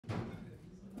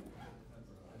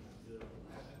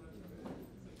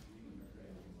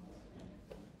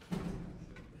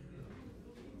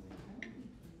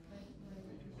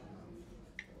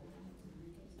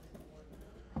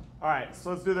All right, so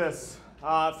let's do this.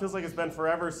 It feels like it's been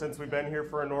forever since we've been here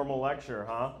for a normal lecture,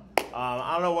 huh?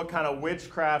 I don't know what kind of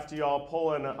witchcraft y'all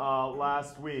pulling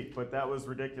last week, but that was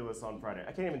ridiculous on Friday.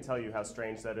 I can't even tell you how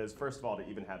strange that is. First of all, to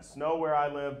even have snow where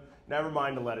I live, never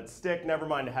mind to let it stick, never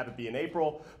mind to have it be in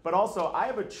April. But also, I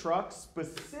have a truck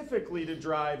specifically to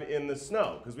drive in the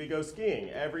snow because we go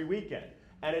skiing every weekend.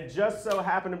 And it just so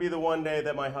happened to be the one day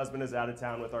that my husband is out of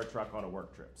town with our truck on a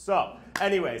work trip. So,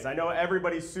 anyways, I know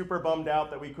everybody's super bummed out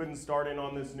that we couldn't start in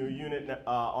on this new unit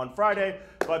on Friday,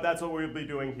 but that's what we'll be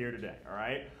doing here today, all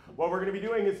right? What we're going to be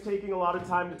doing is taking a lot of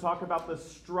time to talk about the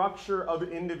structure of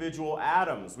individual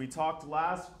atoms. We talked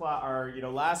last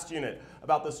unit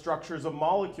about the structures of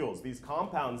molecules, these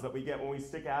compounds that we get when we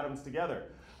stick atoms together.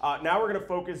 Now we're going to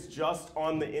focus just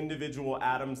on the individual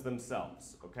atoms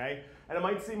themselves, okay? And it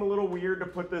might seem a little weird to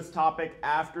put this topic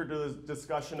after the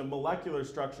discussion of molecular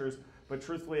structures, but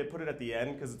truthfully I put it at the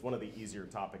end because it's one of the easier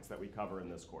topics that we cover in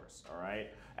this course, all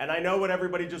right? And I know what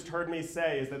everybody just heard me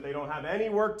say is that they don't have any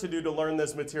work to do to learn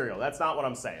this material. That's not what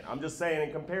I'm saying. I'm just saying,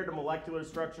 and compared to molecular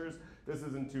structures, this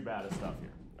isn't too bad of stuff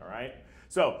here, all right?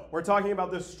 So we're talking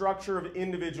about the structure of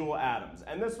individual atoms,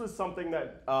 and this was something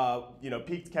that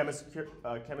piqued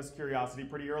chemists' curiosity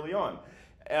pretty early on.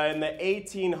 In the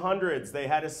 1800s, they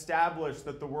had established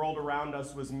that the world around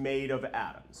us was made of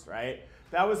atoms, right?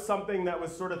 That was something that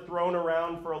was sort of thrown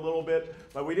around for a little bit,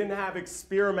 but we didn't have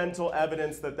experimental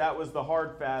evidence that that was the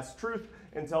hard, fast truth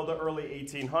until the early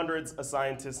 1800s, a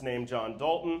scientist named John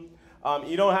Dalton.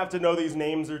 You don't have to know these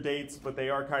names or dates, but they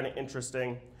are kind of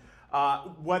interesting.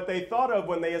 What they thought of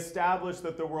when they established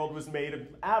that the world was made of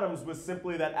atoms was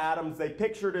simply that atoms, they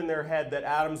pictured in their head that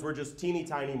atoms were just teeny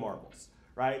tiny marbles,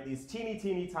 right? These teeny,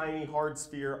 teeny, tiny hard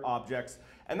sphere objects.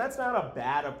 And that's not a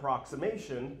bad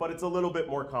approximation, but it's a little bit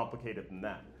more complicated than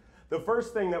that. The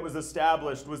first thing that was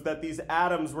established was that these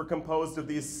atoms were composed of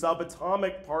these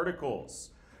subatomic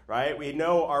particles, right? We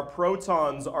know our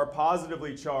protons are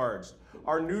positively charged,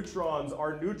 our neutrons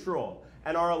are neutral,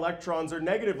 and our electrons are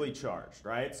negatively charged,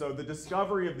 right? So the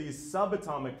discovery of these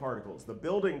subatomic particles, the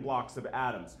building blocks of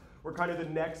atoms, were kind of the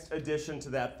next addition to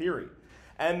that theory.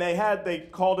 And they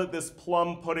called it this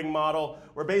plum pudding model,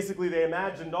 where basically they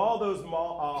imagined all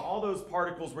those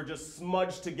particles were just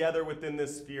smudged together within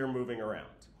this sphere moving around.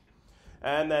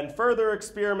 And then further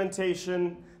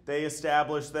experimentation, they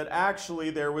established that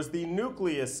actually there was the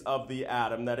nucleus of the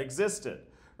atom that existed,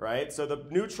 right? So the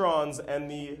neutrons and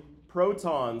the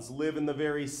protons live in the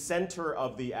very center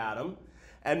of the atom,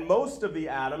 and most of the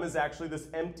atom is actually this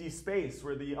empty space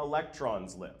where the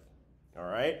electrons live, all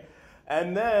right?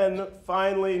 And then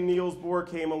finally Niels Bohr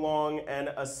came along and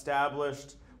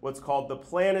established what's called the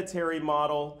planetary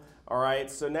model, all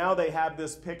right? So now they have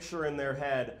this picture in their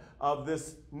head of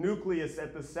this nucleus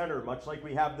at the center, much like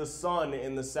we have the sun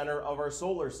in the center of our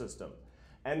solar system.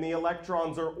 And the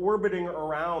electrons are orbiting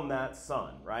around that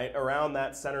sun, right? Around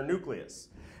that center nucleus.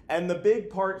 And the big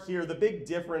part here, the big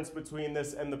difference between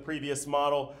this and the previous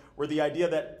model were the idea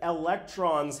that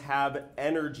electrons have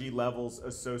energy levels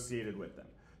associated with them.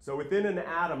 So within an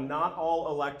atom, not all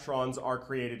electrons are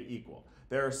created equal.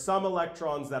 There are some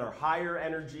electrons that are higher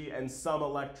energy and some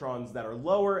electrons that are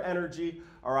lower energy,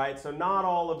 all right? So not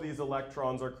all of these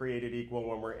electrons are created equal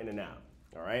when we're in an atom,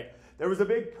 all right? There was a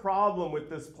big problem with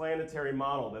this planetary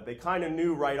model that they kind of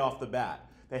knew right off the bat.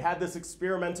 They had this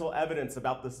experimental evidence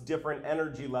about this different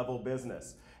energy level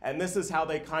business, and this is how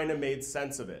they kind of made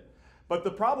sense of it. But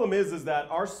the problem is that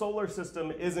our solar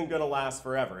system isn't going to last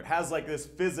forever. It has like this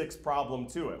physics problem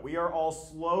to it. We are all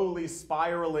slowly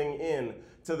spiraling in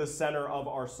to the center of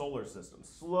our solar system,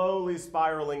 slowly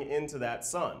spiraling into that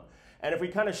sun. And if we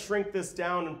kind of shrink this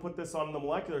down and put this on the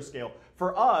molecular scale,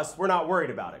 for us, we're not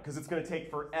worried about it because it's going to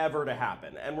take forever to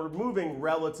happen, and we're moving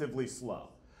relatively slow.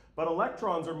 But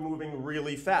electrons are moving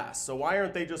really fast, so why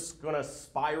aren't they just going to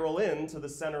spiral into the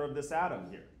center of this atom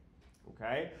here,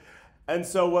 okay? And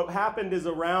so what happened is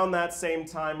around that same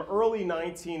time, early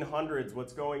 1900s,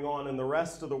 what's going on in the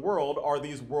rest of the world are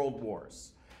these world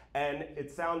wars. And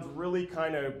it sounds really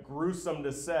kind of gruesome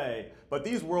to say, but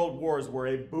these world wars were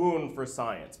a boon for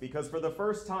science because for the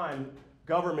first time,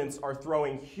 governments are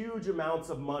throwing huge amounts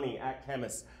of money at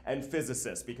chemists and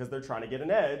physicists because they're trying to get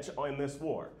an edge in this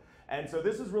war. And so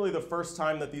this is really the first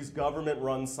time that these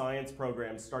government-run science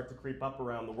programs start to creep up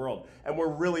around the world. And we're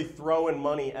really throwing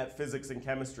money at physics and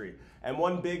chemistry. And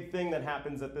one big thing that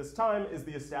happens at this time is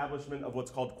the establishment of what's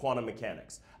called quantum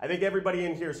mechanics. I think everybody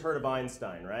in here has heard of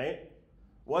Einstein, right?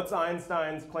 What's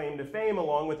Einstein's claim to fame,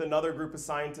 along with another group of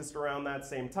scientists around that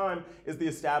same time, is the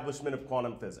establishment of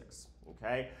quantum physics,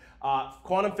 okay?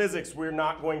 Quantum physics we're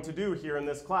not going to do here in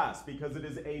this class because it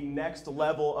is a next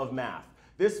level of math.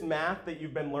 This math that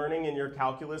you've been learning in your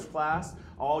calculus class,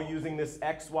 all using this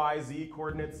XYZ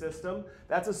coordinate system,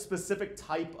 that's a specific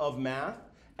type of math.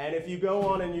 And if you go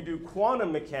on and you do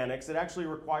quantum mechanics, it actually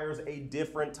requires a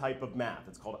different type of math.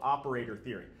 It's called operator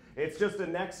theory. It's just the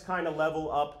next kind of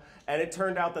level up, and it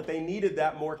turned out that they needed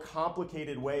that more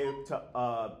complicated way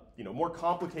to, more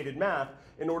complicated math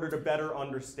in order to better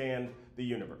understand the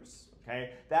universe.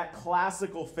 Okay? That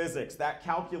classical physics, that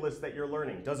calculus that you're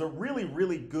learning, does a really,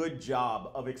 really good job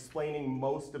of explaining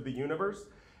most of the universe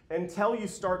until you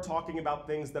start talking about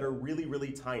things that are really,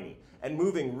 really tiny and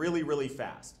moving really, really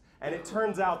fast. And it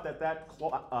turns out that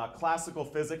classical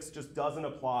physics just doesn't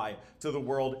apply to the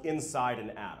world inside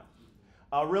an atom.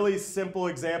 A really simple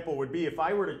example would be if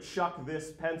I were to chuck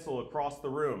this pencil across the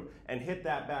room and hit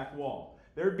that back wall.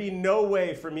 There'd be no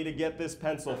way for me to get this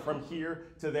pencil from here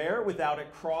to there without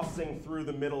it crossing through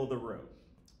the middle of the room,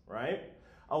 right?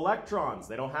 Electrons,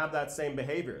 they don't have that same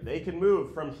behavior. They can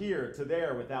move from here to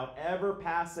there without ever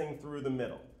passing through the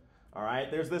middle. All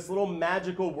right, there's this little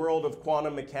magical world of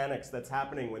quantum mechanics that's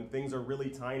happening when things are really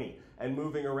tiny and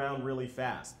moving around really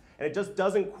fast. And it just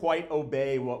doesn't quite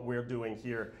obey what we're doing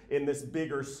here in this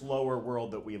bigger, slower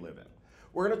world that we live in.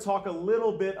 We're going to talk a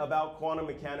little bit about quantum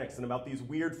mechanics and about these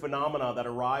weird phenomena that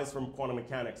arise from quantum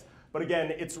mechanics. But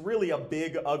again, it's really a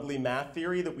big, ugly math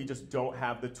theory that we just don't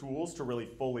have the tools to really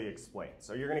fully explain.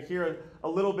 So you're going to hear a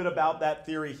little bit about that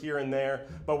theory here and there,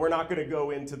 but we're not going to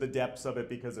go into the depths of it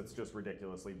because it's just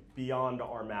ridiculously beyond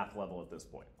our math level at this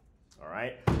point. All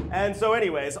right? And so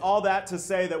anyways, all that to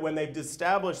say that when they've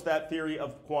established that theory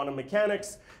of quantum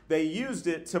mechanics, they used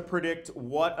it to predict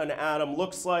what an atom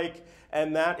looks like,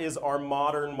 and that is our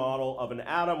modern model of an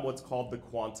atom, what's called the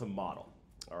quantum model.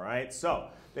 All right? So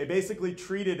they basically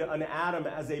treated an atom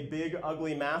as a big,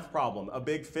 ugly math problem, a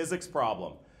big physics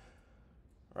problem.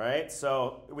 Right?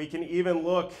 So we can even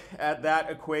look at that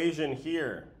equation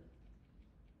here.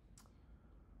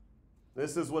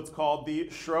 This is what's called the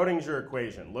Schrödinger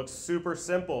equation. Looks super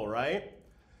simple, right?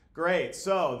 Great.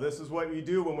 So this is what we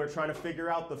do when we're trying to figure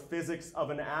out the physics of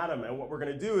an atom. And what we're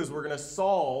going to do is we're going to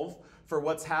solve for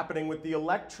what's happening with the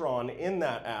electron in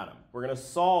that atom. We're going to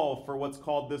solve for what's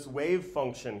called this wave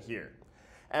function here.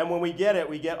 And when we get it,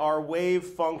 we get our wave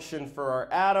function for our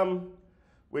atom,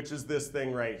 which is this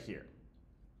thing right here.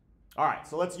 All right,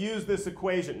 so let's use this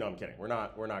equation. No, I'm kidding. We're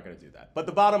not going to do that. But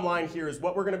the bottom line here is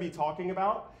what we're going to be talking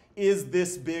about is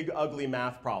this big, ugly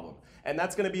math problem. And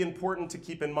that's going to be important to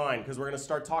keep in mind because we're going to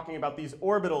start talking about these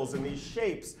orbitals and these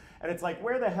shapes. And it's like,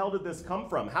 where the hell did this come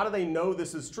from? How do they know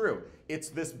this is true? It's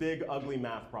this big, ugly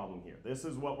math problem here. This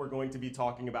is what we're going to be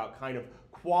talking about kind of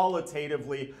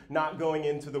qualitatively, not going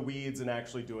into the weeds and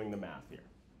actually doing the math here.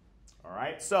 All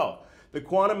right, so the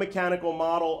quantum mechanical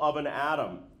model of an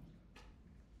atom.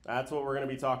 That's what we're going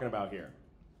to be talking about here.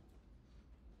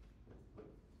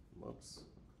 Whoops.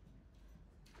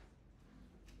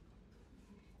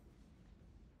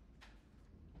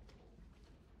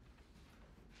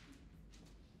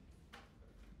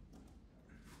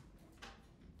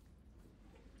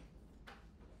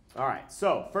 All right,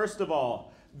 so first of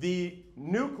all, the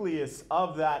nucleus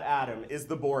of that atom is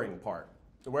the boring part,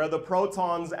 where the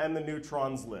protons and the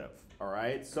neutrons live. All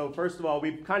right, so first of all,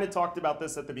 we've kind of talked about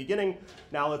this at the beginning.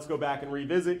 Now let's go back and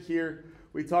revisit here.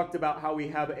 We talked about how we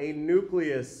have a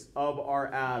nucleus of our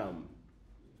atom.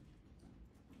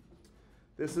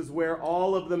 This is where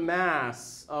all of the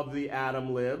mass of the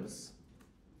atom lives.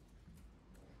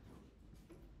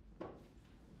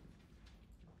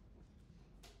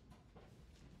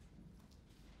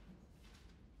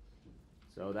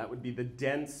 So that would be the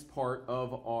dense part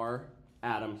of our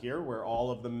atom here, where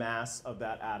all of the mass of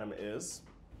that atom is.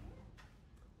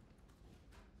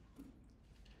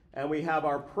 And we have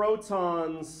our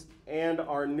protons and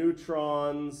our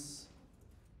neutrons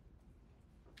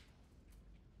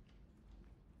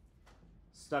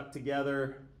stuck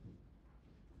together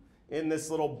in this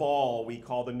little ball we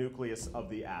call the nucleus of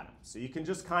the atom. So you can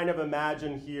just kind of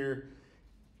imagine here,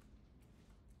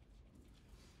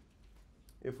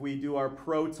 if we do our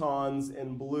protons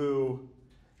in blue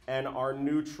and our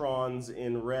neutrons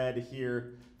in red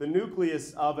here, the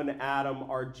nucleus of an atom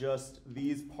are just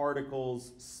these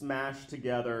particles smashed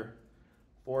together,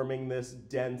 forming this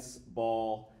dense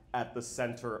ball at the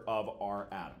center of our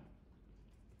atom.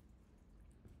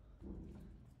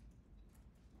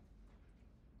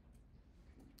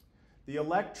 The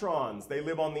electrons, they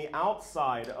live on the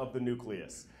outside of the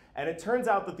nucleus. And it turns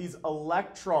out that these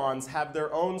electrons have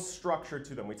their own structure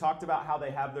to them. We talked about how they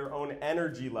have their own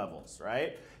energy levels,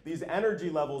 right? These energy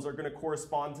levels are going to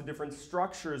correspond to different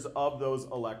structures of those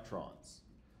electrons.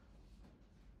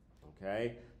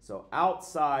 Okay, so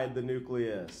outside the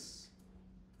nucleus,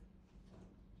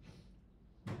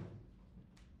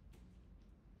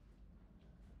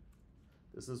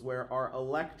 This is where our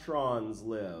electrons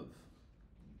live,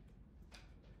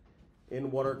 in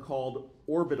what are called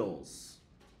orbitals.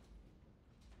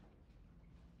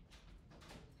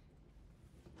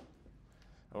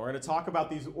 And we're going to talk about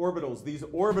these orbitals. These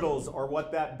orbitals are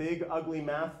what that big ugly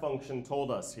math function told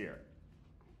us here.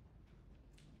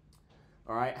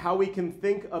 All right, how we can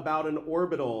think about an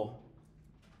orbital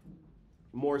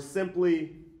more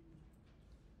simply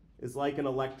is like an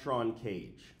electron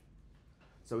cage.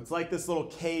 So it's like this little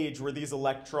cage where these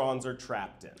electrons are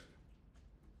trapped in.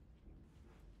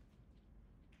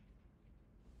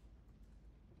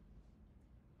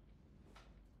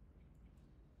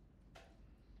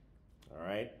 All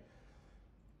right.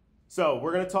 So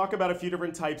we're going to talk about a few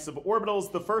different types of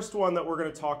orbitals. The first one that we're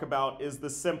going to talk about is the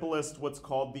simplest, what's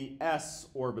called the s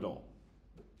orbital.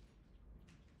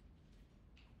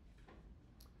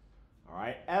 All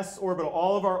right, s orbital,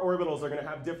 all of our orbitals are going to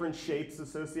have different shapes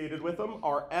associated with them.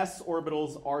 Our s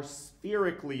orbitals are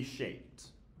spherically shaped.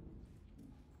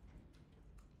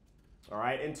 All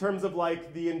right, in terms of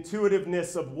like the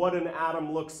intuitiveness of what an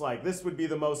atom looks like, this would be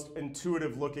the most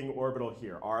intuitive looking orbital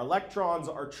here. Our electrons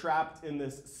are trapped in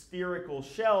this spherical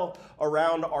shell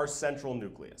around our central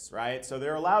nucleus, right? So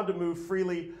they're allowed to move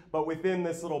freely, but within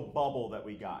this little bubble that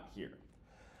we got here.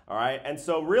 All right, and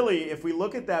so really, if we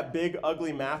look at that big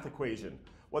ugly math equation,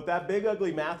 what that big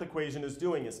ugly math equation is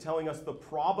doing is telling us the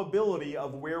probability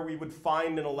of where we would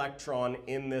find an electron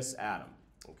in this atom.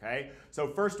 Okay, so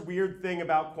first weird thing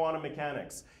about quantum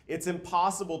mechanics, it's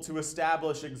impossible to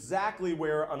establish exactly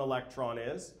where an electron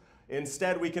is.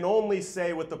 Instead, we can only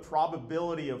say what the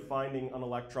probability of finding an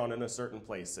electron in a certain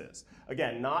place is.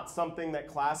 Again, not something that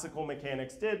classical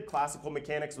mechanics did. Classical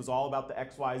mechanics was all about the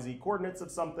x, y, z coordinates of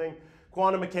something.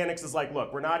 Quantum mechanics is like,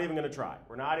 look, we're not even going to try.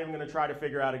 We're not even going to try to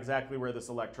figure out exactly where this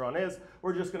electron is.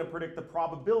 We're just going to predict the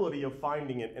probability of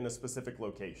finding it in a specific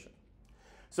location.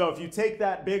 So if you take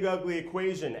that big ugly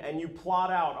equation and you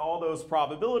plot out all those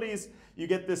probabilities, you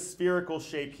get this spherical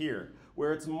shape here,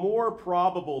 where it's more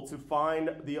probable to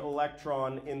find the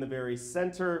electron in the very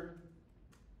center.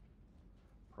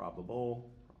 Probable.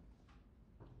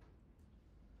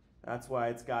 That's why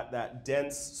it's got that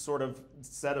dense sort of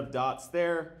set of dots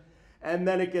there. And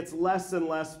then it gets less and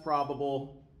less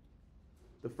probable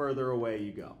the further away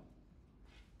you go.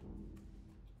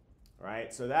 All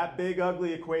right, so that big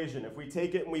ugly equation, if we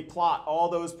take it and we plot all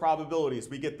those probabilities,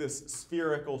 we get this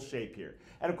spherical shape here.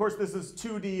 And of course, this is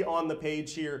 2D on the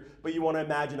page here, but you want to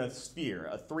imagine a sphere,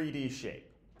 a 3D shape.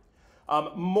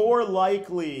 More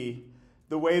likely,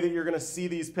 the way that you're going to see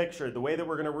these pictured, the way that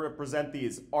we're going to represent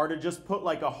these, are to just put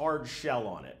like a hard shell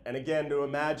on it. And again, to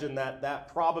imagine that that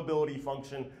probability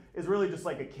function is really just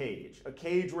like a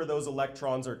cage where those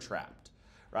electrons are trapped.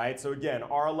 Right? So again,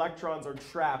 our electrons are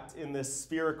trapped in this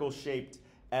spherical shaped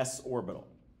s orbital.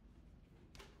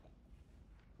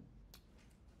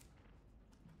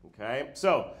 Okay,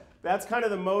 so that's kind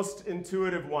of the most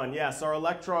intuitive one. Yes, our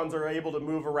electrons are able to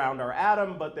move around our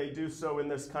atom, but they do so in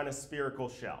this kind of spherical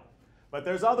shell. But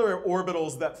there's other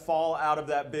orbitals that fall out of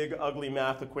that big ugly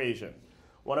math equation.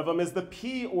 One of them is the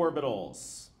p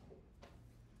orbitals.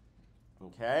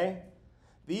 Okay?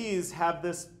 These have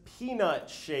this peanut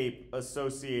shape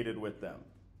associated with them.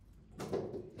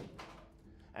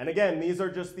 And again, these are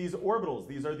just these orbitals.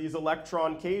 These are these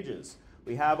electron cages.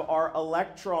 We have our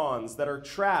electrons that are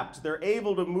trapped. They're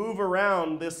able to move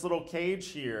around this little cage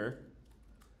here,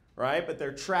 right? But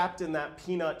they're trapped in that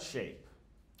peanut shape.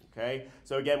 Okay?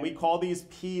 So again, we call these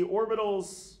p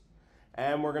orbitals,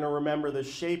 and we're going to remember the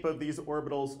shape of these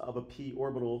orbitals of a p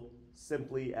orbital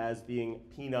simply as being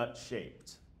peanut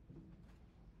shaped.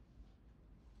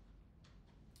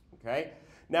 Okay?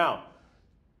 Now,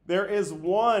 there is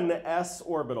one s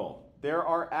orbital. There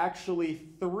are actually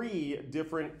 3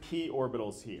 different p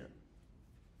orbitals here.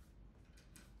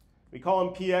 We call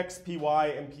them px, py,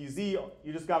 and pz.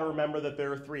 You just got to remember that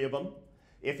there are 3 of them.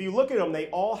 If you look at them, they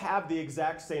all have the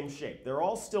exact same shape. They're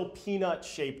all still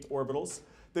peanut-shaped orbitals.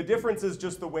 The difference is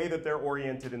just the way that they're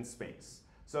oriented in space.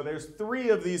 So there's 3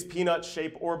 of these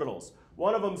peanut-shaped orbitals.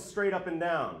 One of them's straight up and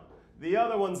down. The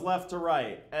other one's left to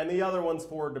right, and the other one's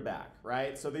forward to back,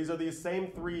 right? So these are these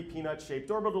same 3 peanut-shaped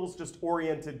orbitals, just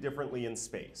oriented differently in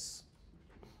space.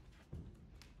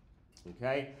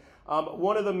 Okay?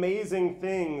 One of the amazing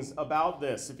things about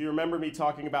this, if you remember me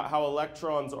talking about how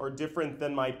electrons are different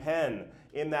than my pen,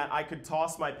 in that I could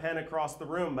toss my pen across the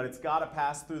room, but it's got to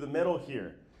pass through the middle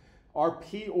here. Our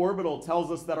p orbital tells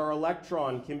us that our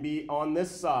electron can be on this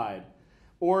side,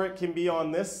 or it can be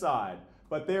on this side.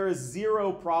 But there is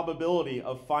 0 probability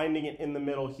of finding it in the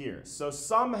middle here. So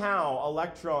somehow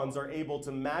electrons are able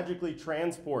to magically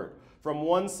transport from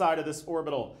one side of this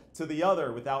orbital to the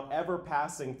other without ever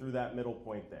passing through that middle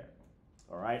point there.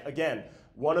 All right, again,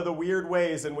 one of the weird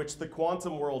ways in which the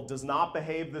quantum world does not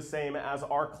behave the same as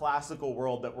our classical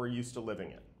world that we're used to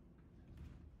living in.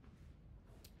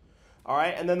 All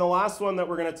right, and then the last one that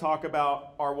we're going to talk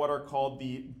about are what are called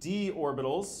the d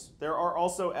orbitals. There are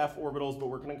also f orbitals, but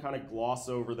we're going to kind of gloss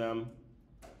over them.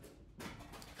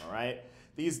 All right,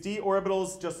 these d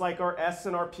orbitals, just like our s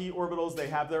and our p orbitals, they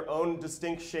have their own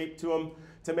distinct shape to them.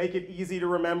 To make it easy to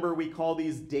remember, we call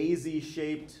these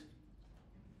daisy-shaped.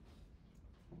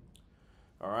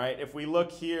 All right, if we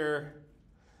look here,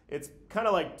 it's kind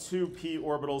of like two p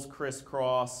orbitals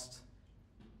crisscrossed.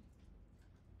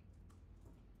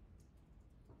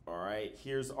 All right,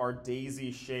 here's our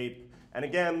daisy shape. And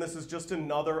again, this is just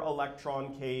another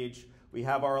electron cage. We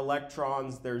have our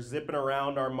electrons, they're zipping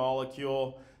around our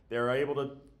molecule. They're able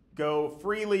to go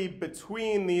freely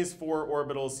between these four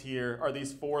orbitals here, or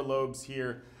these four lobes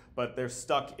here, but they're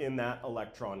stuck in that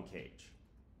electron cage.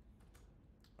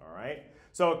 All right,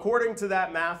 so according to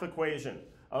that math equation,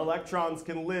 electrons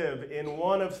can live in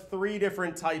one of three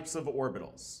different types of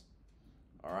orbitals.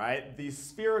 All right, these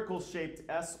spherical-shaped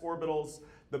s orbitals,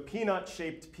 the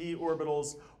peanut-shaped p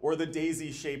orbitals, or the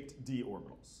daisy-shaped d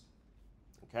orbitals.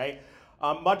 Okay,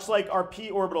 much like our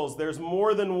p orbitals, there's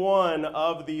more than one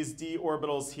of these d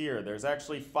orbitals here. There's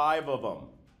actually 5 of them.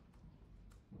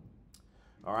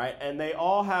 All right, and they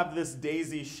all have this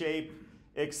daisy shape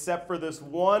except for this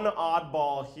one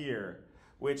oddball here,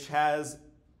 which has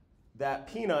that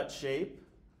peanut shape.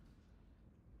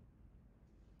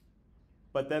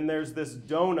 But then there's this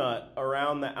donut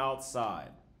around the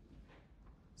outside.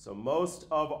 So most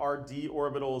of our d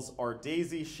orbitals are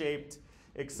daisy-shaped,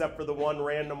 except for the one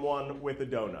random one with a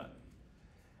donut.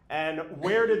 And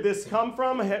where did this come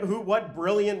from? What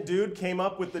brilliant dude came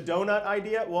up with the donut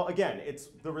idea? Well, again, it's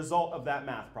the result of that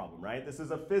math problem, right? This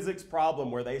is a physics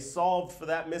problem where they solved for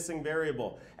that missing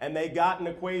variable, and they got an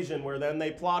equation where then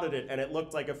they plotted it, and it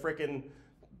looked like a frickin'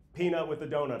 peanut with a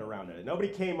donut around it. Nobody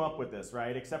came up with this,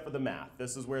 right, except for the math.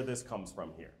 This is where this comes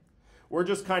from here. We're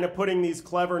just kind of putting these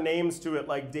clever names to it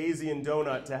like daisy and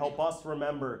donut to help us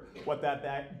remember what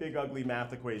that big ugly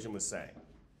math equation was saying.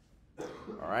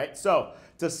 All right, so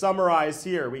to summarize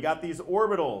here, we got these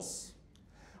orbitals.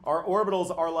 Our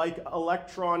orbitals are like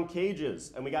electron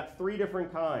cages, and we got 3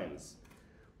 different kinds.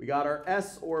 We got our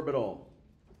s orbital,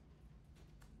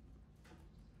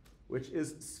 which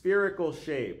is spherical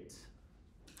shaped.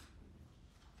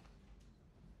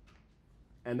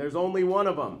 And there's only one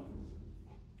of them.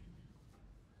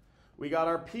 We got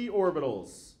our p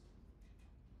orbitals,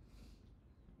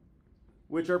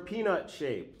 which are peanut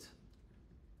shaped.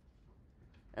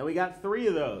 And we got 3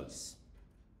 of those.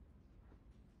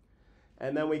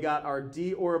 And then we got our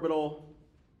d orbital.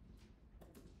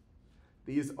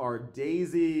 These are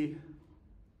daisy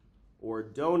or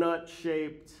donut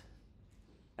shaped,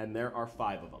 and there are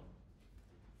 5 of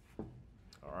them.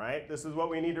 All right, this is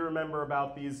what we need to remember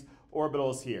about these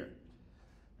orbitals here.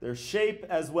 Their shape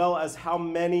as well as how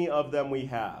many of them we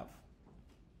have.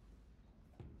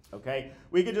 Okay,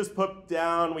 we could just put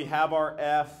down, we have our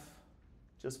F,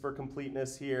 just for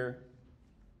completeness here.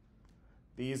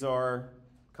 These are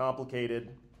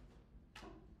complicated.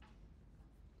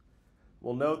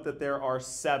 We'll note that there are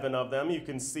 7 of them. You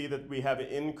can see that we have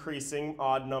increasing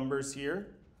odd numbers here.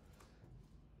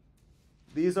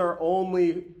 These are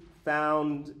only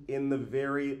found in the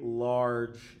very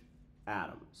large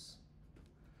atoms.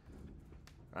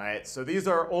 All right, so these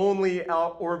are only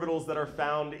orbitals that are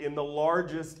found in the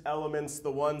largest elements,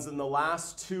 the ones in the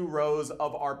last 2 rows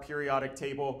of our periodic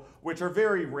table, which are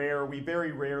very rare. We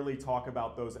very rarely talk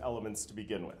about those elements to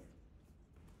begin with.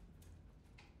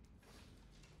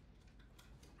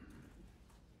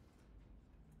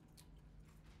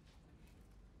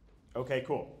 Okay,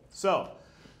 cool. So,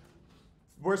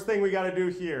 first thing we got to do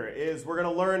here is we're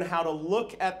going to learn how to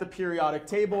look at the periodic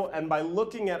table, and by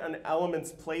looking at an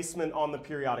element's placement on the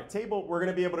periodic table, we're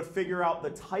going to be able to figure out the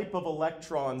type of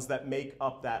electrons that make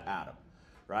up that atom,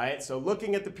 right? So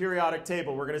looking at the periodic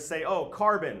table, we're going to say, oh,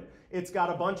 carbon, it's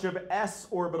got a bunch of s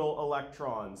orbital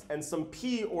electrons and some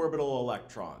p orbital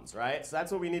electrons, right? So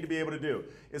that's what we need to be able to do,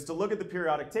 is to look at the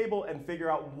periodic table and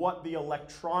figure out what the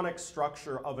electronic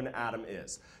structure of an atom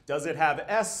is. Does it have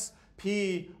s,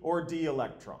 p, or d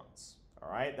electrons? All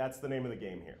right, that's the name of the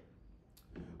game here.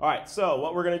 All right, so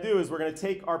what we're going to do is we're going to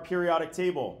take our periodic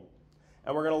table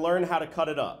and we're going to learn how to cut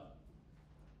it up.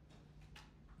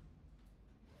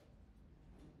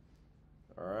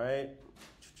 All right.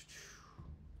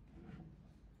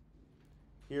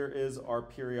 Here is our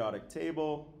periodic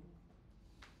table.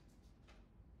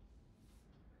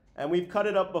 And we've cut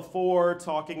it up before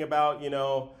talking about,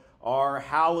 our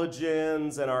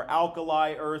halogens and our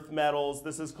alkali earth metals.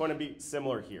 This is going to be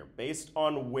similar here. Based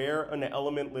on where an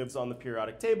element lives on the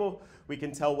periodic table, we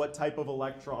can tell what type of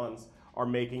electrons are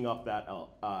making up that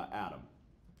atom.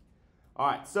 All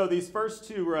right, so these first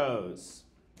two rows.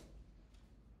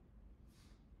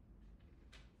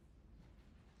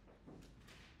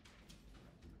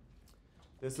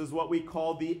 This is what we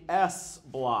call the S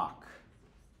block.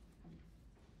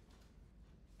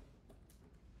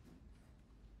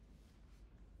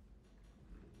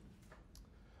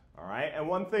 All right, and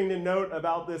one thing to note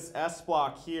about this S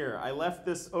block here, I left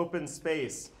this open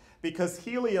space because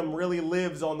helium really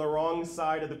lives on the wrong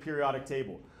side of the periodic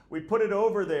table. We put it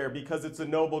over there because it's a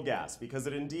noble gas, because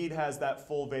it indeed has that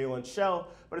full valence shell,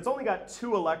 but it's only got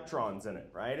 2 electrons in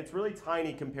it, right? It's really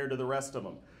tiny compared to the rest of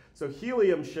them. So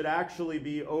helium should actually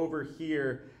be over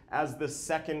here as the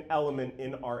second element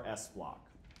in our S block.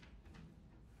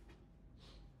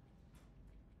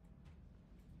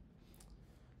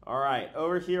 All right,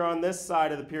 over here on this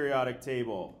side of the periodic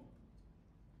table,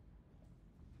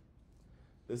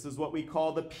 this is what we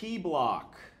call the P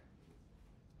block.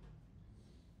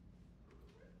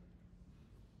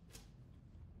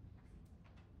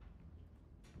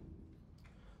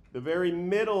 The very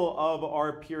middle of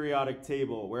our periodic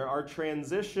table, where our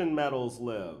transition metals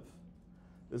live.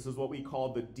 This is what we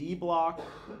call the D block.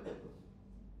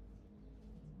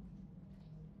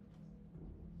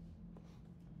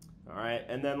 All right,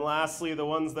 and then lastly, the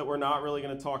ones that we're not really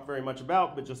going to talk very much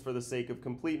about, but just for the sake of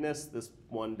completeness, this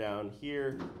one down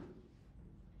here,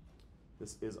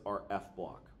 this is our F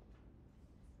block.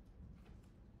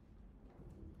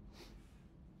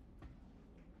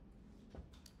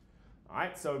 All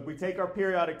right, so we take our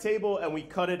periodic table and we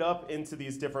cut it up into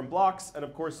these different blocks, and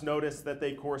of course notice that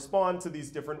they correspond to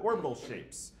these different orbital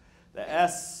shapes. The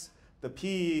S, the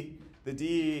P, the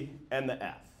D, and the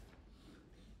F.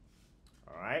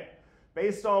 All right,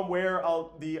 based on where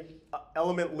the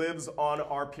element lives on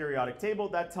our periodic table,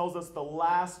 that tells us the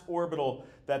last orbital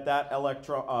that that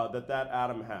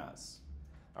atom has.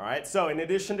 All right, so in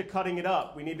addition to cutting it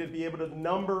up, we need to be able to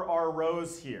number our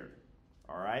rows here.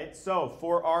 All right, so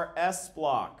for our S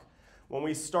block, when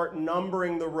we start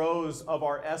numbering the rows of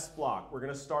our S block, we're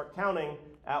going to start counting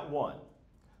at 1.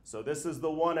 So this is the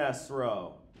 1S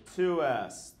row,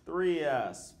 2S,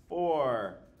 3S,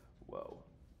 4,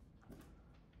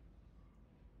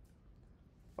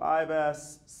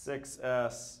 5S,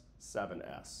 6S,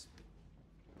 7S.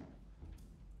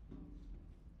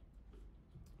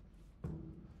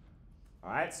 All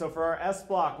right, so for our S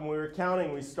block, when we were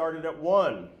counting, we started at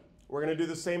 1. We're going to do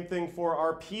the same thing for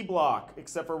our P block,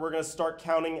 except for we're going to start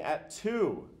counting at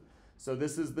 2. So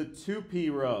this is the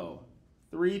 2P row,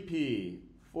 3P,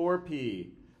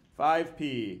 4P,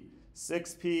 5P,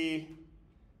 6P,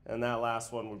 and that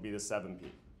last one would be the 7P.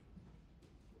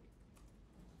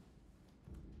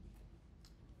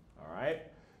 All right,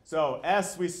 so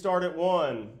S we start at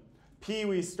 1, P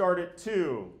we start at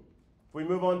 2. If we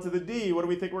move on to the D, what do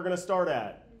we think we're going to start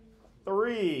at?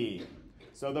 3.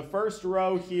 So the first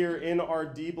row here in our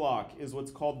D block is what's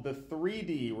called the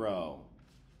 3D row.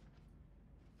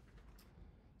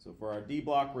 So for our D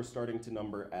block, we're starting to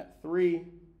number at 3,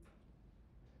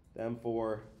 then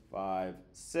 4, 5,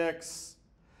 6.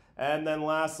 And then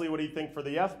lastly, what do you think for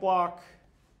the F block?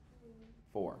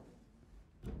 4.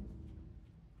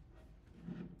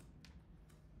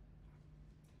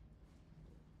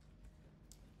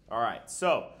 All right,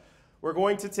 so we're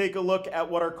going to take a look at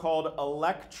what are called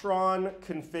electron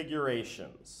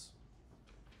configurations.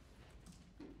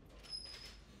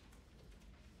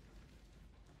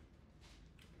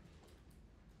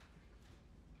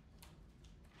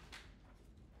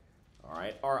 All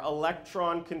right, our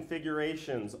electron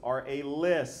configurations are a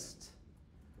list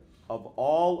of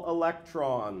all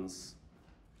electrons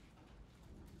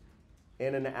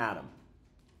in an atom.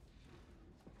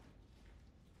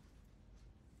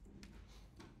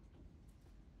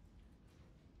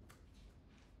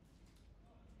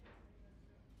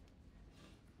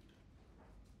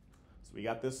 We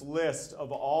got this list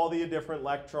of all the different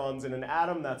electrons in an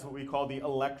atom. That's what we call the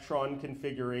electron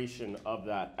configuration of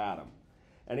that atom.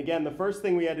 And again, the first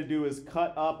thing we had to do is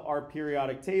cut up our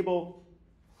periodic table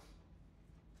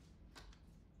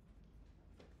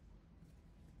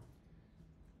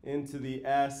into the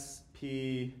S,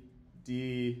 P,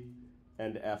 D,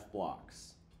 and F blocks.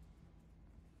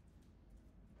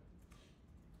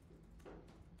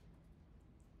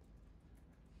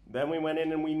 Then we went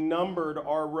in and we numbered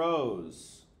our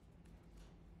rows.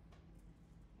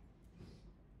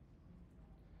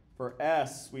 For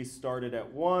S, we started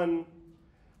at 1.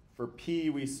 For P,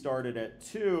 we started at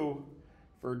 2.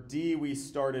 For D, we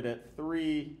started at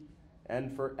 3.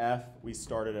 And for F, we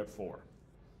started at 4.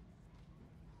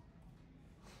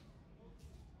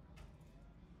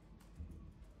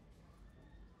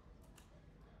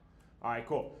 All right,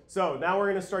 cool. So now we're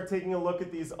going to start taking a look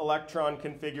at these electron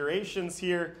configurations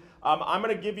here. I'm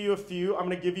going to give you a few. I'm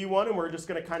going to give you one, and we're just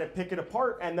going to kind of pick it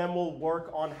apart, and then we'll work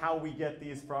on how we get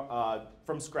these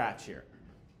from scratch here.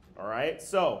 All right,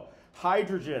 so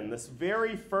hydrogen, this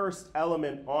very first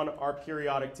element on our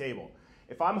periodic table.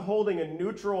 If I'm holding a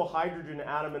neutral hydrogen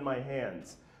atom in my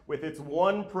hands with its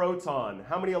 1 proton,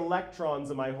 how many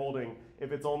electrons am I holding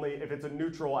if it's a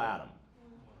neutral atom?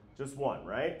 Just 1,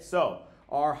 right? So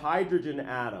our hydrogen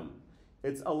atom,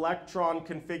 its electron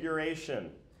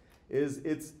configuration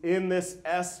it's in this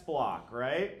S block,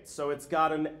 right? So it's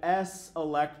got an S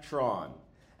electron,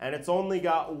 and it's only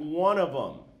got 1 of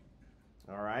them,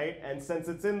 all right? And since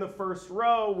it's in the first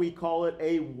row, we call it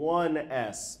a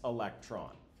 1s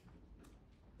electron.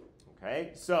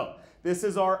 Okay, so this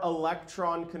is our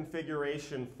electron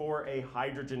configuration for a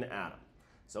hydrogen atom.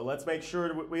 So let's make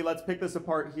sure, let's pick this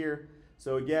apart here.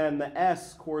 So again, the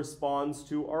S corresponds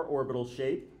to our orbital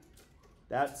shape,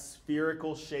 that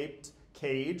spherical shaped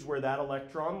cage where that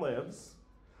electron lives.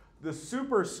 The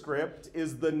superscript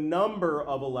is the number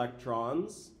of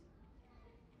electrons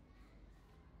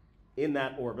in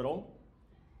that orbital.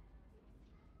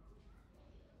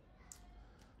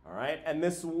 All right, and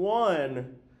this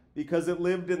 1, because it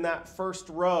lived in that first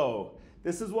row,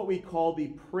 this is what we call the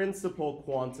principal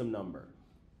quantum number.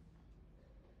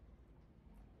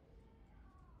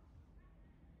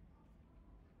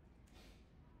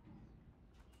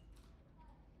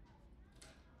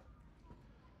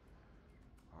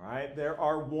 All right, there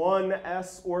are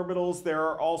 1s orbitals. There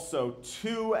are also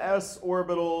 2s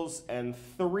orbitals and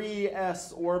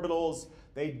 3s orbitals.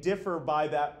 They differ by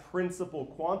that principal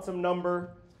quantum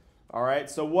number. All right,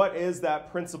 so what is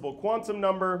that principal quantum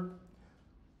number?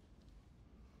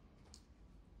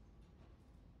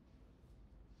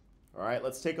 All right,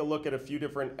 let's take a look at a few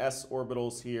different s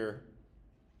orbitals here.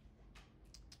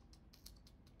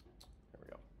 There we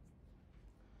go.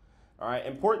 All right,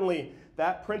 importantly,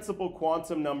 that principal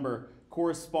quantum number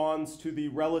corresponds to the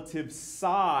relative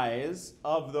size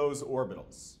of those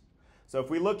orbitals. So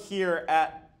if we look here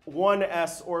at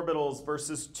 1s orbitals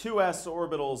versus 2s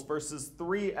orbitals versus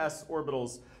 3s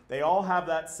orbitals, they all have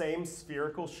that same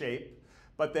spherical shape,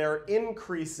 but they're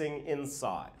increasing in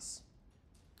size.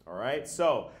 All right,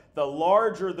 so the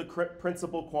larger the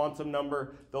principal quantum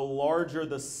number, the larger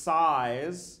the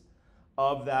size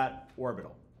of that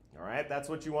orbital. All right, that's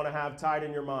what you want to have tied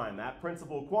in your mind. That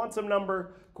principal quantum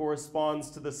number corresponds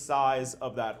to the size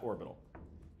of that orbital.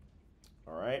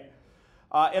 All right.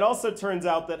 It also turns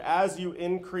out that as you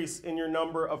increase in your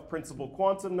number of principal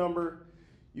quantum number,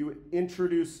 you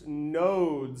introduce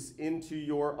nodes into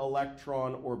your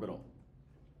electron orbital.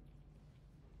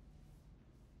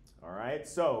 All right,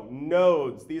 so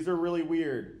nodes, these are really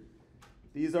weird.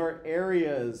 These are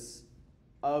areas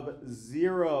of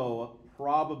 0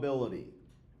 probability,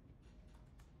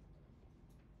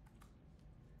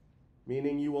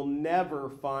 meaning you will never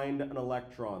find an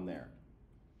electron there.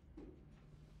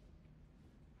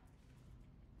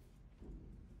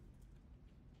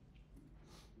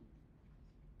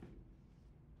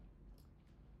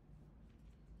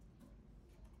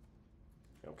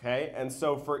 Okay, and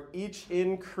so for each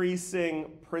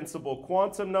increasing principal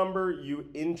quantum number, you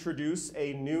introduce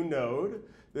a new node.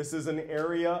 This is an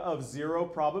area of 0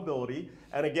 probability.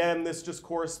 And again, this just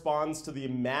corresponds to the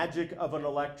magic of an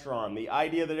electron, the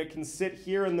idea that it can sit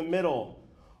here in the middle,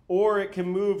 or it can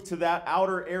move to that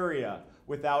outer area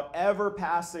without ever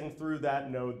passing through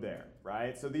that node there,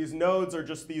 right? So these nodes are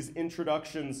just these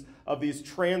introductions of these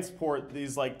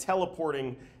these like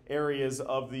teleporting areas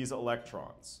of these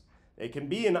electrons. They can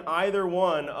be in either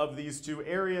one of these 2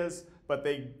 areas, but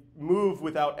they move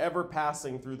without ever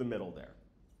passing through the middle there.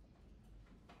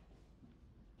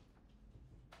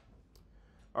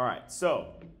 All right,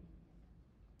 so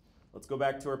let's go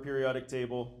back to our periodic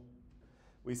table.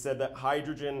 We said that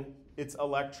hydrogen, its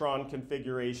electron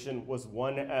configuration was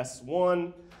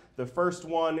 1s1. The first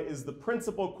one is the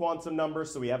principal quantum number,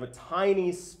 so we have a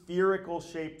tiny spherical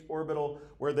shaped orbital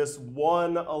where this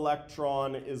 1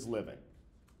 electron is living.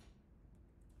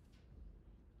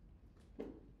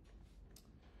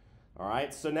 All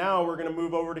right, so now we're going to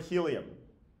move over to helium.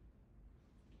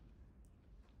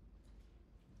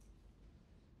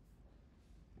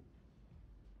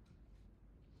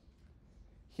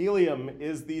 Helium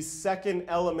is the second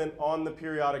element on the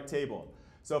periodic table.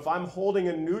 So if I'm holding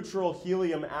a neutral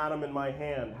helium atom in my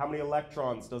hand, how many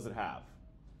electrons does it have?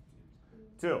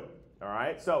 2. All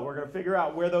right, so we're going to figure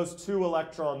out where those 2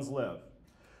 electrons live.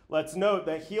 Let's note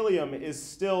that helium is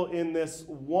still in this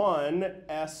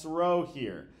 1s row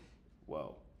here.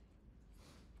 Whoa.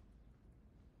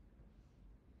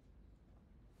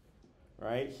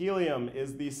 Right? Helium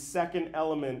is the second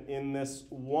element in this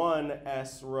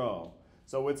 1s row.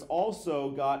 So it's also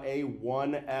got a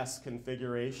 1s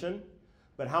configuration.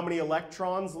 But how many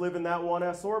electrons live in that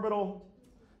 1s orbital?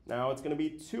 Now it's going to be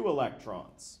 2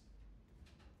 electrons.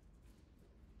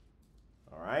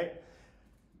 All right?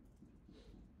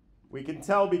 We can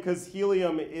tell because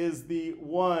helium is the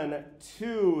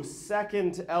 2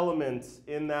 second element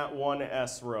in that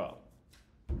 1s row.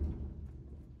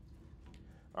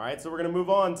 All right, so we're going to move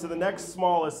on to the next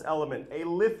smallest element, a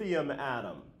lithium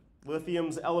atom.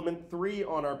 Lithium's element 3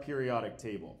 on our periodic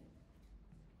table.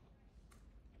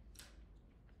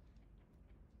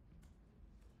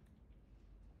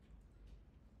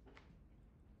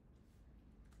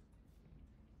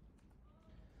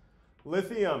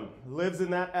 Lithium lives in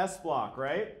that S block,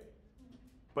 right?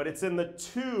 But it's in the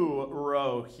 2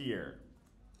 row here.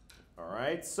 All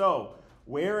right, so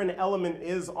where an element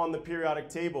is on the periodic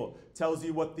table tells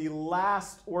you what the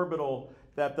last orbital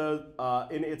that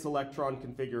in its electron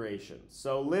configuration.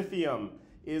 So lithium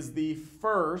is the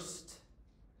first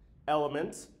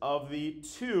element of the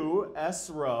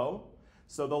 2s row.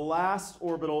 So the last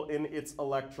orbital in its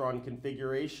electron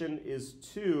configuration is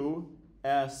 2s1.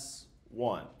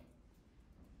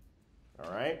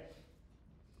 All right?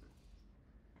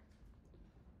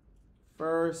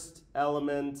 First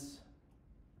element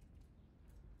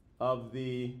of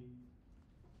the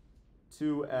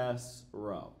 2s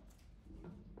row.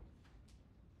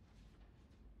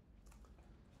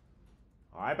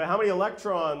 All right, but how many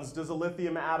electrons does a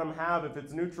lithium atom have if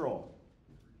it's neutral?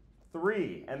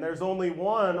 3, and there's only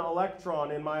 1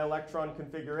 electron in my electron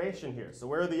configuration here. So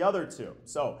where are the other 2?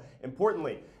 So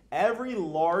importantly, every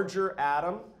larger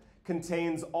atom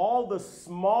contains all the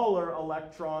smaller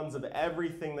electrons of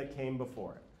everything that came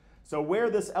before it. So where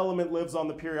this element lives on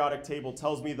the periodic table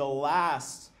tells me the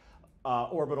last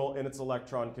orbital in its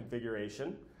electron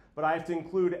configuration, but I have to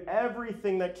include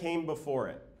everything that came before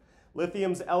it.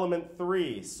 Lithium's element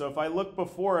 3, so if I look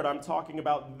before it, I'm talking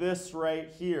about this right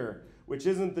here, which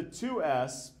isn't the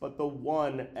 2s, but the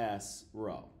 1s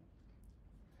row.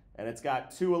 And it's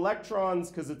got 2 electrons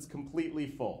because it's completely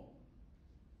full.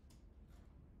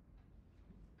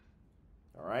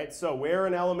 All right, so where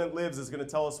an element lives is going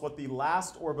to tell us what the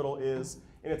last orbital is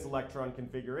in its electron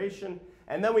configuration,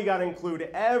 and then we got to include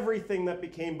everything that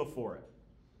became before it.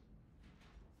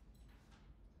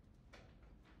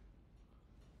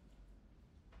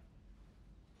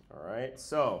 All right,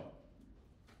 so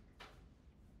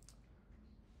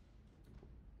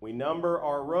we number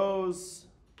our rows,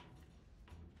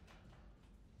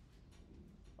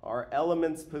 our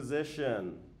element's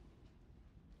position.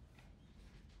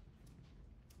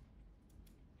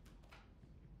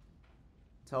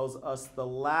 Tells us the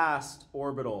last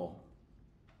orbital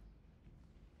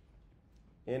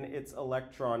in its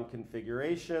electron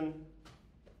configuration.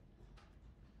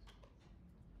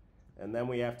 And then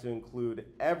we have to include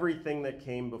everything that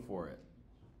came before it.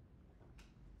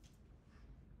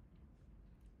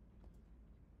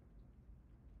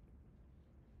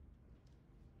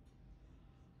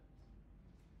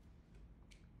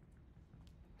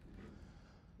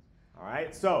 All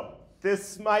right, so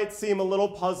this might seem a little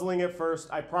puzzling at first.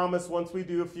 I promise once we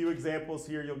do a few examples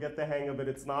here, you'll get the hang of it.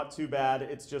 It's not too bad.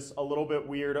 It's just a little bit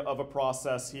weird of a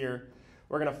process here.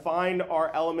 We're going to find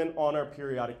our element on our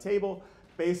periodic table.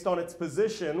 Based on its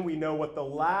position, we know what the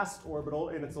last orbital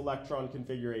in its electron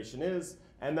configuration is,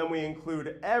 and then we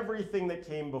include everything that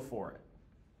came before it.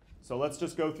 So let's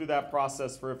just go through that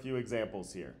process for a few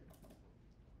examples here.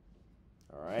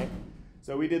 All right,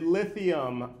 so we did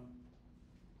lithium.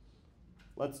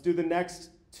 Let's do the next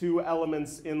 2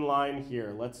 elements in line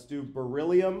here. Let's do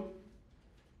beryllium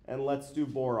and let's do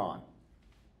boron.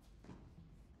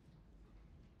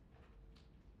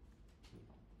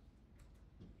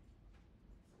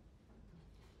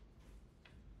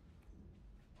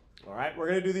 All right, we're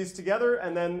going to do these together,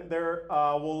 and then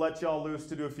we'll let y'all loose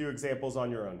to do a few examples on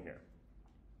your own here.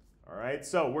 All right,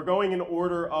 so we're going in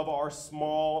order of our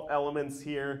small elements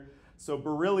here. So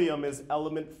beryllium is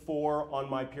element 4 on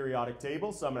my periodic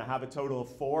table, so I'm going to have a total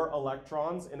of 4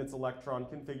 electrons in its electron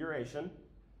configuration.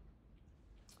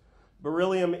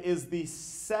 Beryllium is the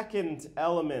second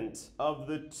element of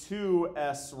the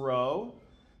 2s row.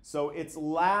 So its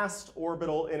last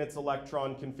orbital in its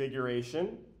electron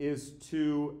configuration is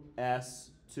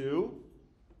 2s2.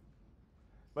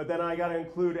 But then I got to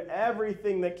include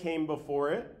everything that came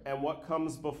before it. And what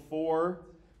comes before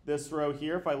this row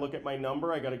here, if I look at my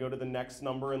number, I got to go to the next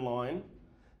number in line.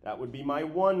 That would be my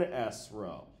 1s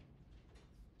row.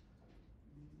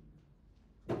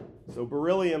 So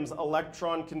beryllium's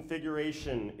electron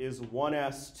configuration is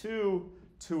 1s2,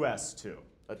 2s2,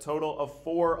 a total of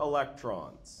 4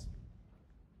 electrons.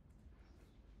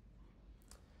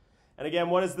 And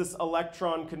again, what is this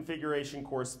electron configuration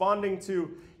corresponding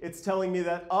to? It's telling me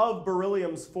that of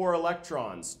beryllium's 4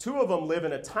 electrons, 2 of them live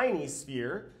in a tiny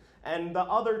sphere, and the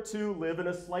other 2 live in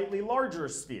a slightly larger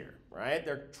sphere, right?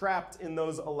 They're trapped in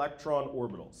those electron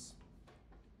orbitals.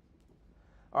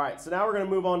 All right, so now we're going to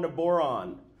move on to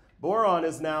boron. Boron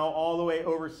is now all the way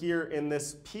over here in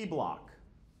this p block.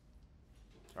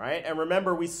 All right, and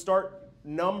remember, we start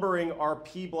numbering our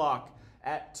p block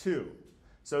at 2.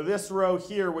 So this row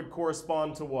here would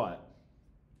correspond to what?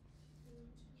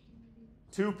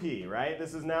 2p, right?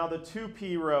 This is now the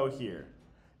 2p row here.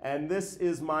 And this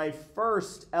is my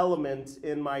first element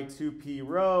in my 2p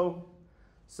row.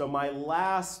 So my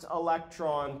last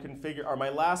electron or my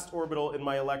last orbital in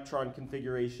my electron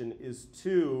configuration is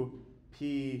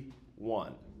 2p1.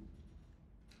 All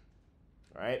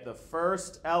right, the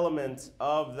first element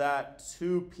of that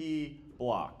 2p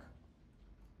block.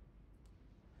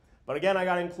 But again, I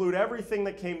got to include everything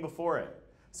that came before it.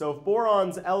 So if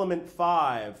boron's element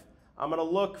 5, I'm going to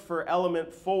look for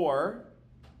element 4.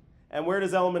 And where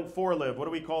does element 4 live? What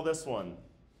do we call this one?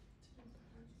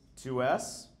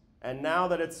 2s. And now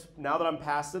that I'm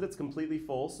past it, it's completely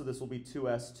full, so this will be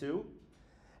 2s2.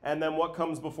 And then what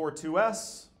comes before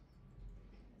 2s?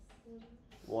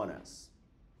 1s.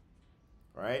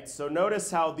 All right, so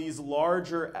notice how these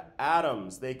larger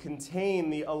atoms, they contain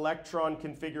the electron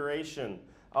configuration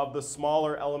of the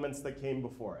smaller elements that came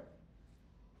before it.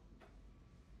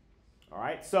 All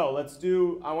right, so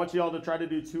I want you all to try to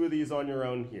do 2 of these on your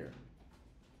own here.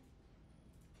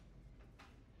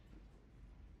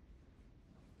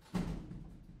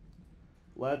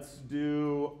 Let's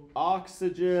do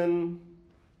oxygen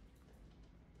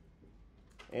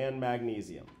and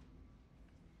magnesium.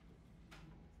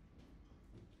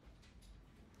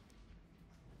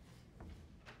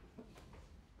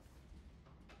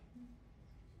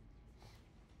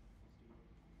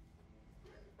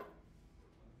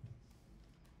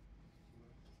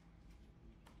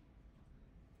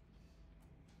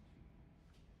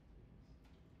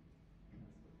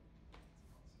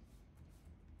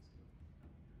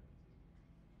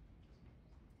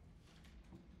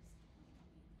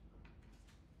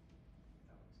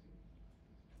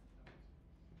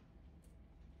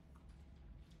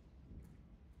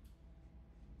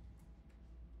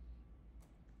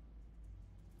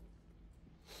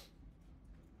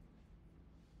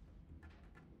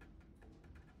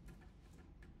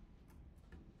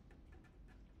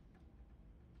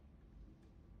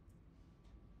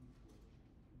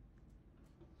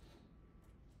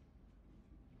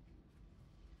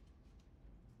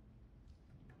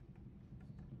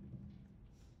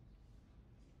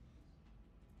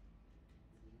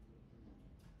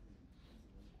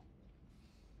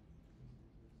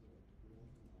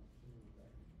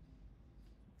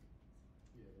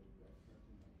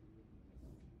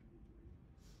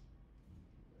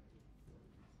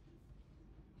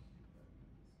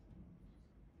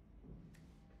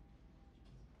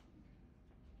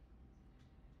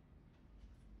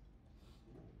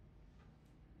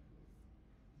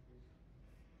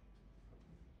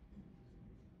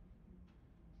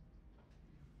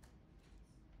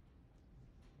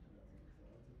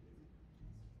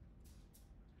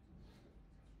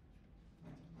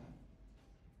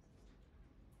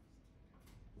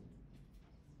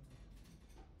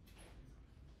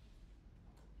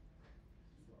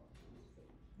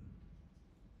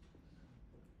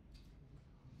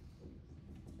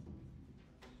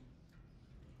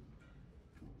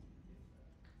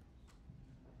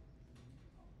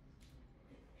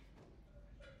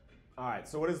 All right,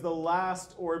 so what is the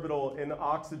last orbital in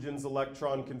oxygen's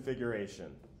electron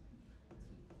configuration?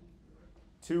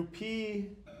 2p,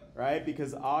 right?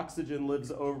 Because oxygen lives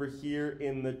over here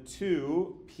in the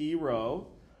 2p row.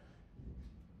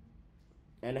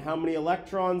 And how many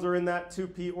electrons are in that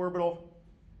 2p orbital?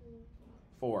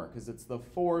 4, because it's the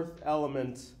 4th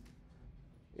element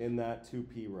in that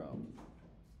 2p row.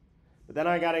 But then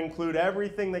I got to include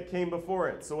everything that came before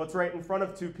it. So what's right in front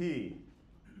of 2p?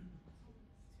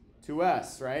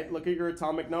 2s, right? Look at your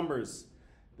atomic numbers.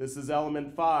 This is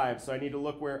element 5, so I need to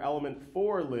look where element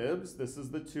 4 lives. This is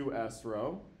the 2s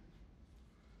row.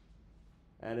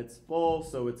 And it's full,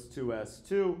 so it's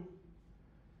 2s2.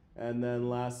 And then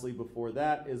lastly, before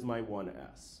that is my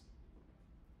 1s.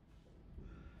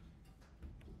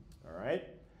 All right.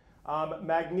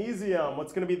 Magnesium,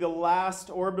 what's going to be the last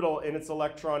orbital in its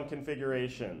electron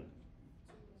configuration?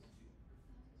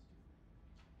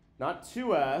 Not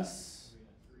 2s,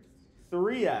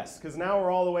 3s, because now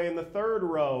we're all the way in the third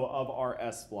row of our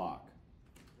s block.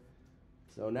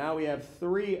 So now we have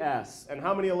 3s. And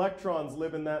how many electrons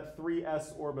live in that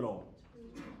 3s orbital?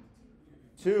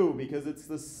 2, because it's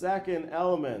the second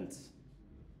element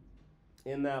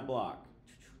in that block.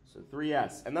 So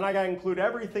 3s. And then I got to include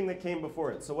everything that came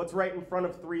before it. So what's right in front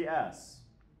of 3s?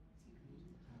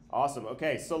 Awesome.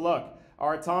 Okay, so look,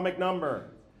 our atomic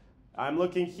number. I'm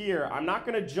looking here. I'm not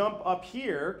going to jump up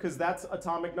here because that's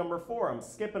atomic number 4. I'm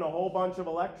skipping a whole bunch of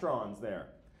electrons there.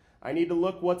 I need to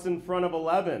look what's in front of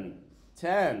 11.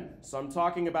 10. So I'm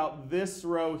talking about this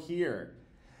row here.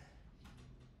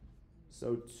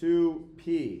 So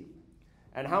 2p.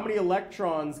 And how many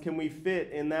electrons can we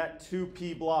fit in that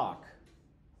 2p block?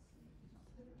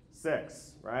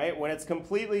 6, right? When it's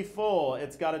completely full,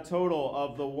 it's got a total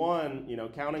of the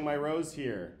 1, counting my rows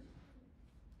here.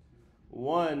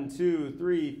 1, 2,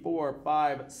 3, 4,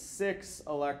 5, 6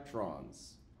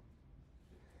 electrons.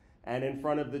 And in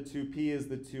front of the 2p is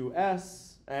the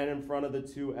 2s, and in front of the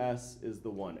 2s is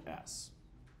the 1s.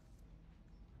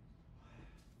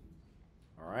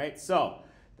 All right, so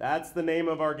that's the name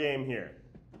of our game here.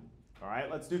 All right,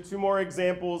 let's do 2 more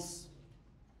examples.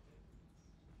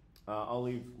 I'll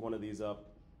leave one of these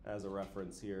up as a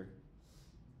reference here.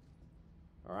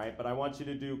 All right, but I want you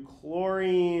to do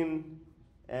chlorine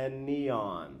and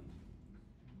neon.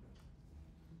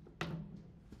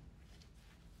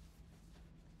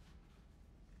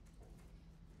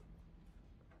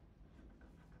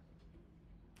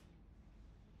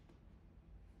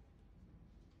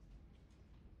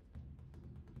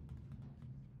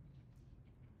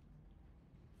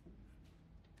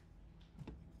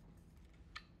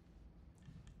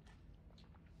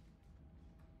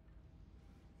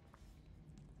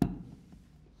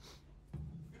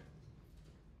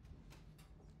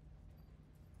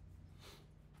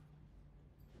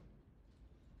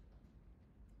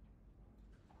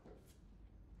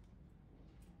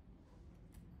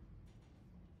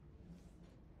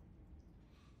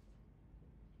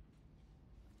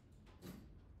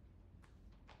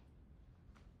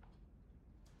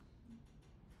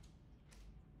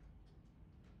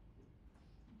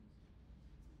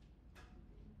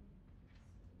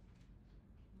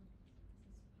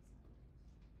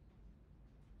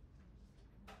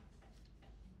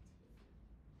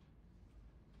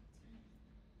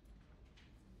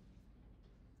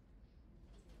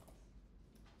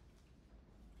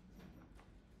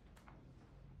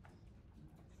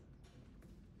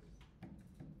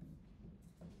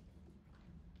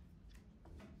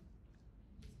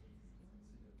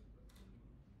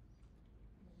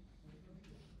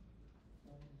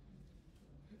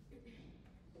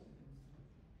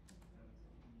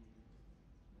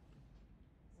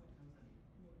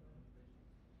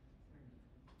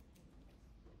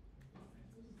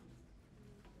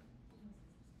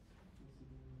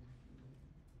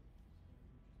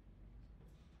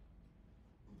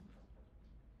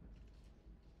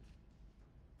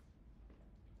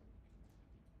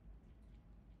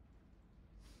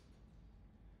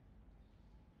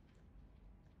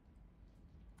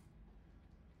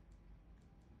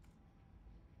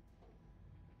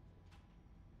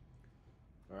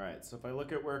 All right, so if I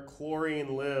look at where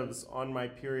chlorine lives on my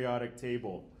periodic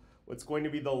table, what's going to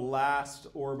be the last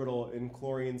orbital in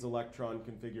chlorine's electron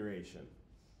configuration?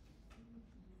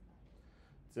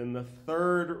 It's in the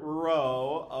third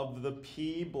row of the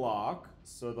p block,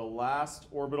 so the last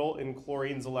orbital in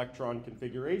chlorine's electron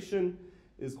configuration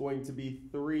is going to be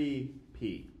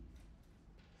 3p.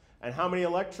 And how many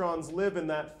electrons live in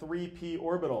that 3p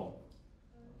orbital?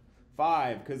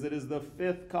 5, because it is the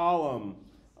 5th column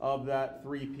of that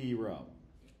 3p row.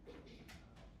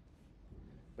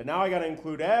 But now I got to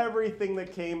include everything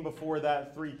that came before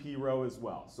that 3p row as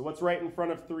well. So what's right in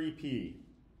front of 3p?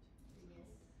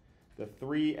 The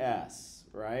 3s,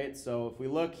 right? So if we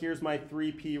look, here's my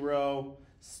 3p row,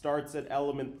 starts at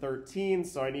element 13,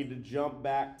 so I need to jump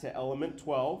back to element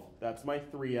 12. That's my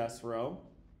 3s row.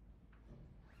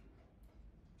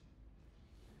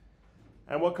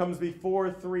 And what comes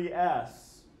before 3s?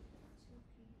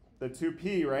 The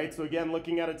 2p, right? So again,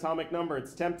 looking at atomic number,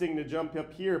 it's tempting to jump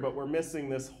up here, but we're missing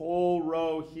this whole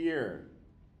row here.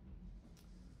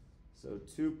 So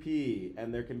 2p,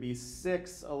 and there can be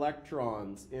 6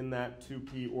 electrons in that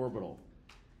 2p orbital.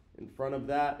 In front of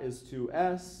that is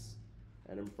 2s,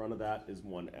 and in front of that is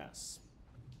 1s.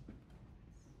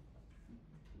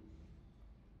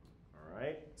 All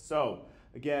right, so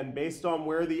Again, based on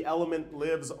where the element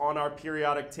lives on our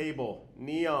periodic table,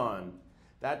 neon.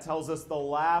 That tells us the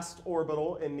last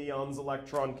orbital in neon's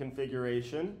electron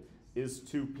configuration is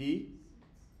 2p.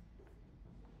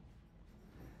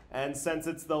 And since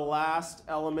it's the last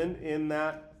element in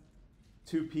that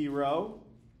 2p row,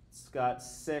 it's got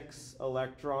 6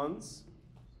 electrons.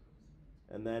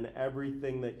 And then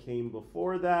everything that came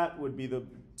before that would be the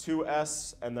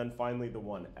 2s and then finally the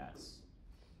 1s.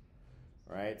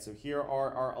 All right, so here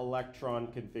are our electron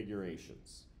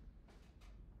configurations.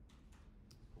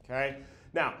 Okay,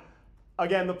 now,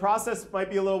 again, the process might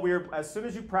be a little weird. As soon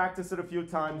as you practice it a few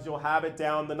times, you'll have it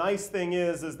down. The nice thing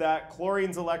is that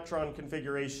chlorine's electron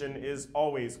configuration is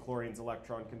always chlorine's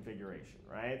electron configuration,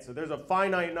 right? So there's a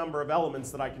finite number of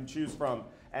elements that I can choose from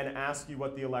and ask you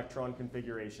what the electron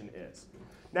configuration is.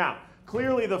 Now,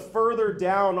 clearly, the further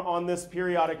down on this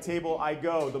periodic table I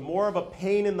go, the more of a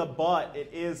pain in the butt it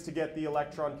is to get the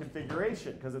electron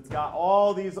configuration because it's got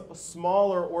all these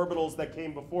smaller orbitals that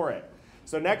came before it.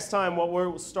 So next time, what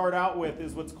we'll start out with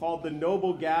is what's called the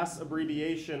noble gas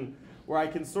abbreviation, where I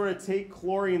can sort of take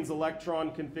chlorine's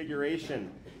electron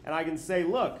configuration and I can say,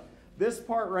 look, this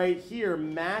part right here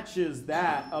matches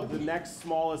that of the next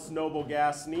smallest noble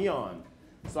gas, neon.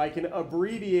 So I can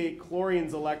abbreviate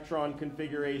chlorine's electron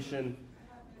configuration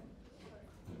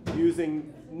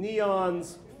using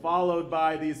neons followed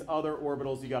by these other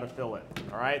orbitals you got to fill in.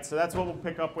 All right, so that's what we'll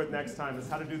pick up with next time, is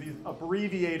how to do these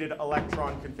abbreviated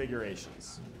electron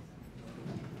configurations.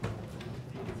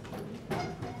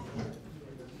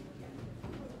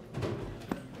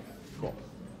 Cool.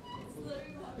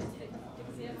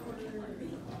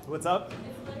 What's up?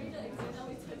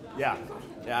 Yeah.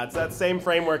 Yeah, it's that same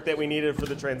framework that we needed for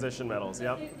the transition metals.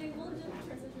 Yep.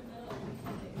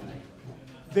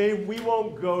 We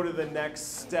won't go to the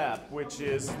next step, which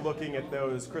is looking at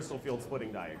those crystal field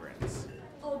splitting diagrams.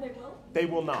 Oh, they will? They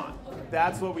will not. Okay.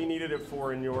 That's what we needed it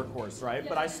for in your course, right? Yeah.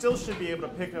 But I still should be able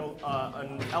to pick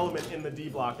an element in the D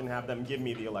block and have them give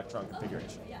me the electron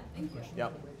configuration. Okay. Yeah, thank you.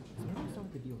 Yep.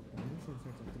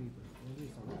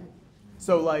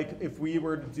 So like if we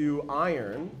were to do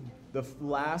iron, the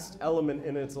last element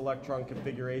in its electron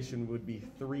configuration would be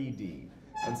 3D.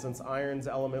 And since iron's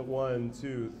element 1,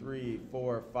 2, 3,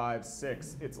 4, 5,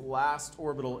 6, its last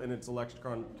orbital in its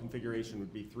electron configuration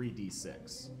would be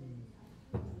 3d6.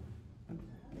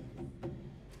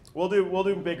 We'll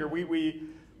do bigger.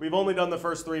 We've only done the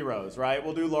first 3 rows, right?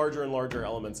 We'll do larger and larger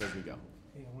elements as we go.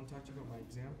 Hey, I want to talk to you about my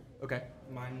exam. Okay.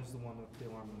 Mine was the one with the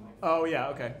alarm on. Oh, yeah,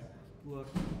 okay. Look,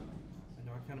 I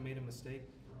know I kind of made a mistake.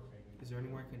 Is there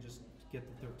anywhere I can just get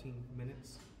the 13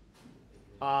 minutes?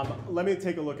 Let me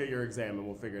take a look at your exam and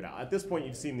we'll figure it out. At this point,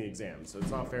 you've seen the exam, so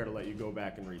it's not fair to let you go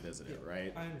back and revisit it,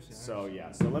 right? I understand. So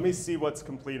yeah, so let me see what's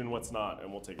complete and what's not,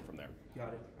 and we'll take it from there.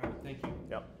 Got it. All right, thank you.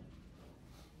 Yep.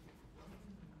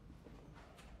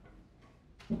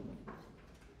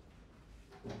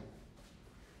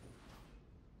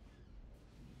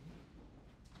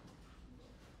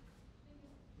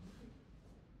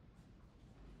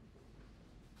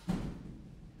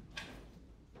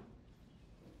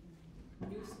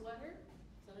 New sweater?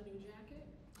 Is that a new jacket?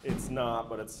 It's not,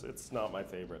 but it's not my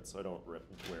favorite, so I don't wear it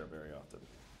very often.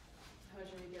 How was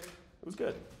your weekend? It was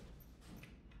good.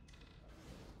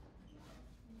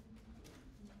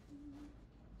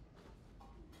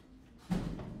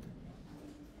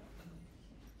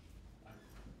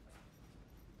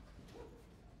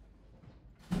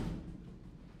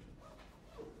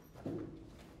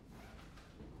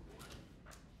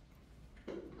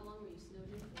 How long were you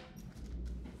snowed in for?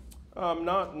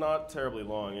 Not terribly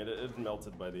long. It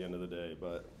melted by the end of the day,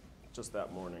 but just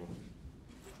that morning.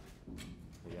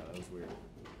 Yeah, that was weird.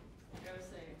 I gotta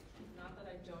say, not that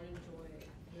I don't enjoy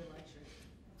your lectures,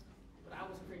 but I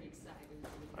was pretty excited.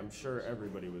 I'm sure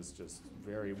everybody was just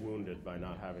very wounded by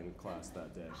not having class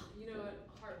that day. You know what?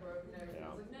 Heartbroken and everything.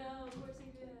 Yeah. I was like, no, of course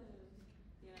he did.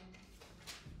 You know,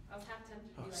 I was half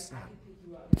tempted to be like, I can pick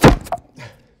you up.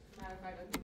 Matter of fact, I can